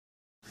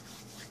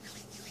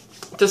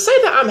To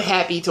say that I'm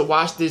happy to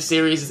watch this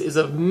series is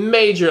a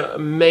major,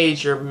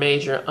 major,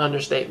 major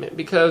understatement,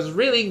 because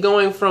really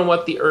going from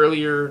what the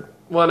earlier...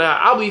 Well, now,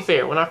 I'll be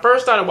fair. When I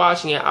first started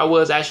watching it, I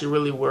was actually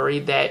really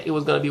worried that it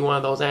was going to be one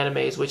of those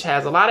animes which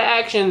has a lot of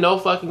action, no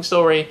fucking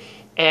story,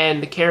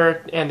 and the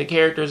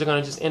characters are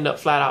going to just end up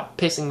flat out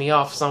pissing me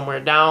off somewhere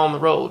down the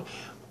road.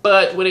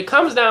 But when it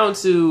comes down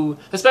to,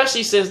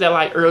 especially since that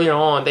like earlier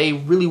on, they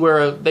really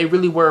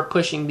were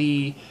pushing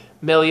the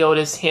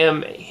Meliodas,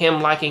 him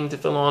liking to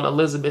fill on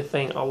Elizabeth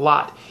thing a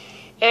lot.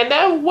 And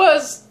that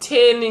was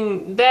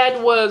getting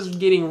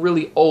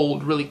really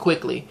old really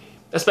quickly.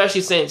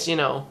 Especially since, you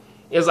know,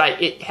 it's like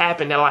it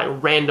happened at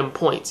like random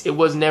points. It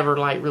was never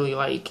like really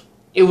like,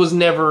 it was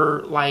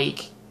never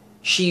like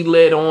she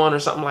led on or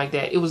something like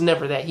that. It was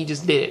never that. He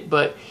just did it.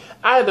 But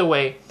either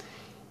way,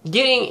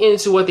 getting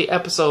into what the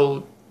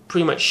episode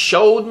pretty much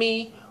showed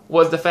me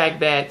was the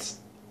fact that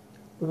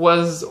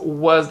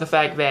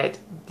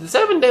the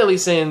 7 deadly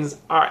sins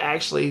are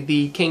actually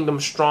the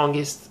kingdom's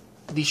strongest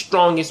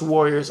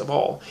warriors of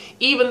all.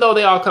 Even though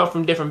they all come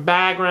from different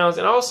backgrounds,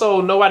 and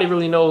also nobody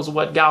really knows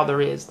what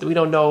Galdar is. We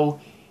don't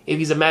know if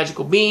he's a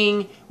magical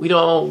being. We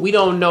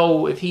don't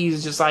know if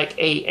he's just like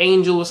a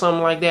angel or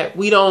something like that.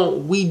 We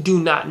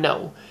do not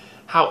know.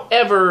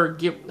 However,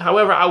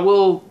 I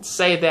will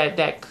say that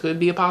that could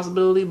be a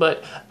possibility.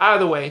 But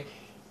either way,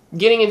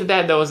 getting into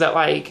that though is that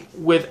like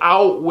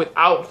without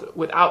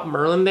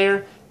Merlin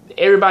there,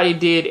 everybody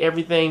did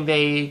everything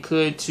they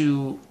could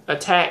to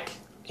attack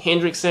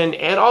Hendrickson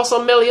and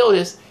also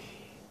Meliodas.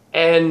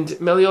 And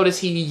Meliodas,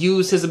 he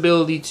used his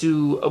ability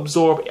to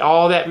absorb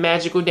all that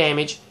magical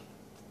damage,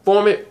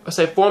 form it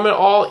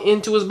all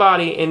into his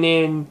body, and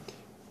then,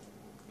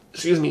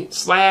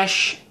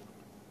 slash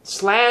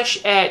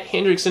at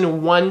Hendrickson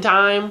one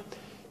time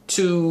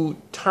to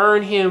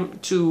turn him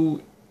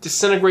to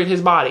disintegrate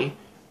his body.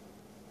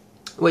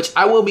 Which,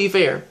 I will be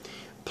fair,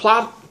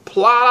 plot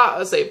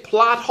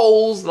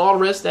holes and all the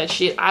rest of that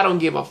shit, I don't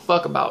give a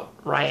fuck about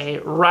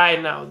right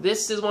now.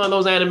 This is one of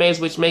those animes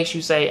which makes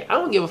you say, I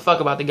don't give a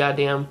fuck about the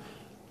goddamn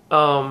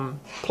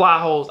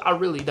plot holes. I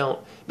really don't.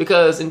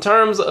 Because in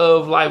terms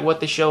of like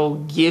what the show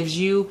gives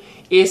you,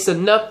 it's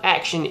enough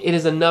action, it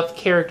is enough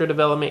character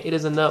development, it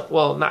is enough,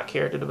 well, not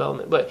character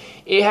development, but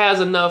it has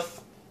enough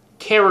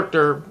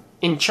character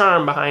and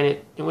charm behind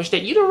it, in which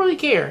that you don't really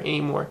care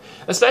anymore.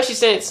 Especially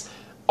since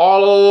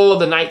all of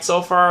the knights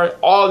so far,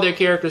 all of their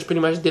characters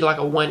pretty much did like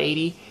a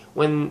 180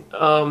 when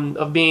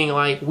of being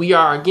like, we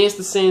are against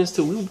the sins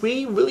to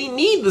we really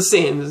need the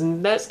sins,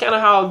 and that's kind of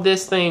how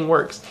this thing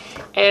works.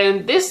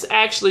 And this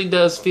actually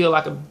does feel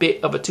like a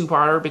bit of a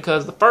two-parter,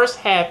 because the first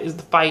half is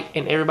the fight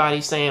and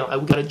everybody's saying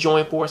like, we gotta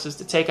join forces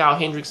to take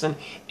out Hendrickson,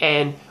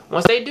 and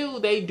once they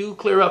do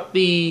clear up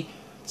the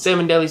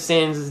 7 deadly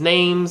sins'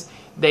 names.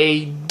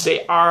 They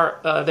are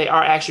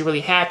actually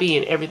really happy,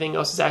 and everything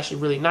else is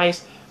actually really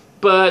nice.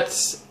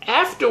 But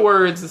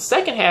afterwards, the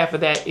second half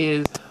of that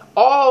is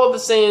all of the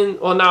sin.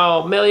 Well,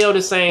 now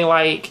Meliodas saying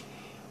like,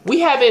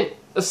 we haven't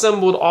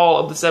assembled all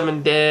of the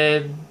 7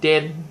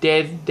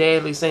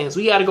 deadly sins.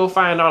 We got to go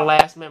find our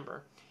last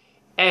member.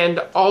 And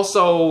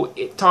also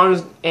he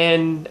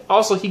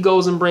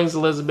goes and brings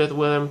Elizabeth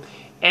with him,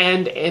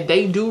 and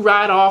they do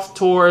ride off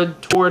toward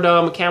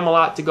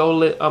Camalot to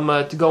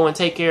go and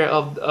take care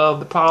of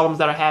the problems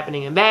that are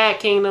happening in that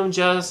kingdom,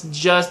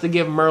 just to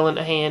give Merlin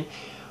a hand.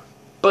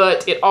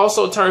 But it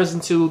also turns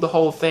into the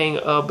whole thing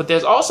of, but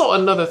there's also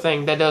another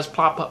thing that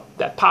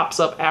pops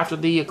up after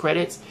the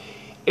credits,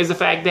 is the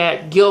fact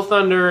that Gil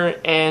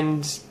Thunder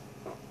and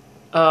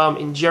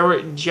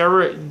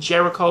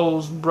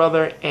Jericho's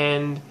brother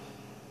and,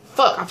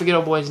 fuck, I forget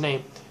old boy's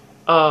name,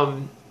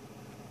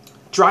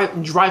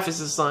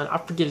 Dreyfus's son, I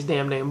forget his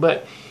damn name,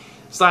 but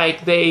it's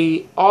like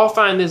they all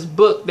find this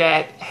book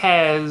that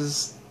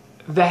has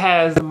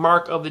the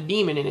mark of the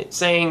demon in it,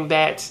 saying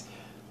that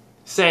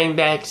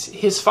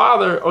his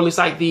father, or at least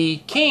like the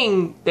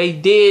king, they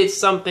did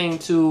something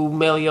to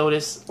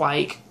Meliodas,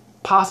 like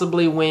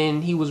possibly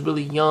when he was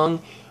really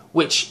young,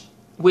 which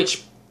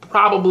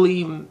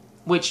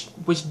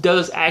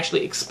does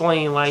actually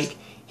explain like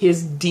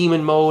his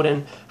demon mode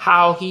and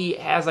how he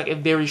has like a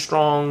very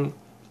strong,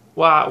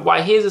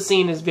 why his is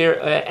seen as very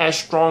as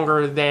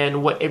stronger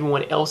than what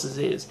everyone else's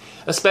is,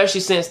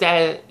 especially since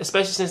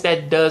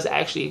that does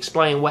actually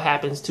explain what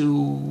happens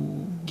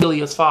to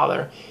Gilead's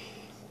father.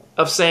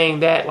 Of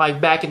saying that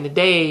like back in the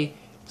day,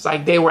 it's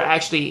like they were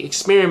actually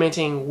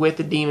experimenting with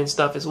the demon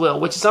stuff as well,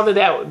 which is something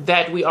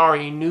that we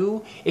already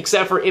knew,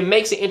 except for it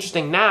makes it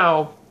interesting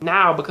now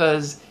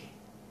because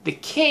the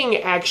king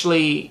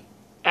actually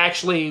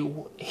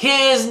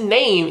his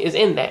name is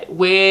in that,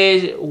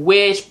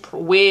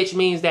 which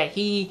means that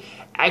he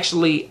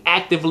actually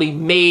actively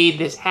made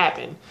this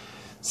happen.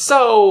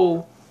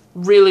 So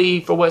really,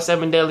 for what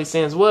 7 Deadly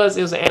Sins was,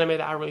 it was an anime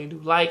that I really do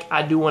like.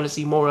 I do want to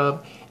see more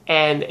of.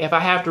 And if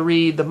I have to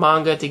read the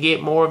manga to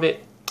get more of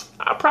it,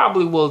 I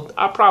probably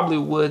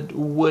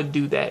would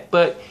do that.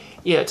 But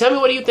yeah, tell me,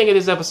 what do you think of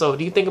this episode?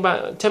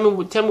 Tell me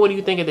what do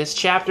you think of this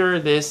chapter,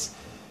 this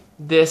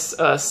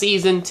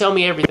season? Tell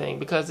me everything,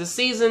 because this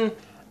season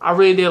I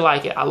really did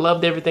like it. I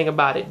loved everything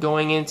about it.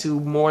 Going into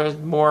more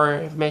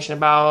information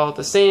about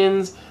the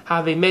sins,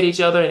 how they met each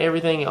other, and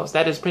everything else.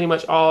 That is pretty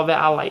much all that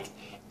I like.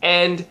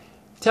 And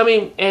tell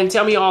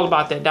me all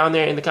about that down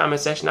there in the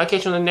comment section. I'll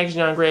catch you on the next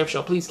John Grave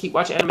Show. Please keep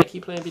watching anime,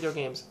 keep playing video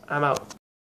games. I'm out.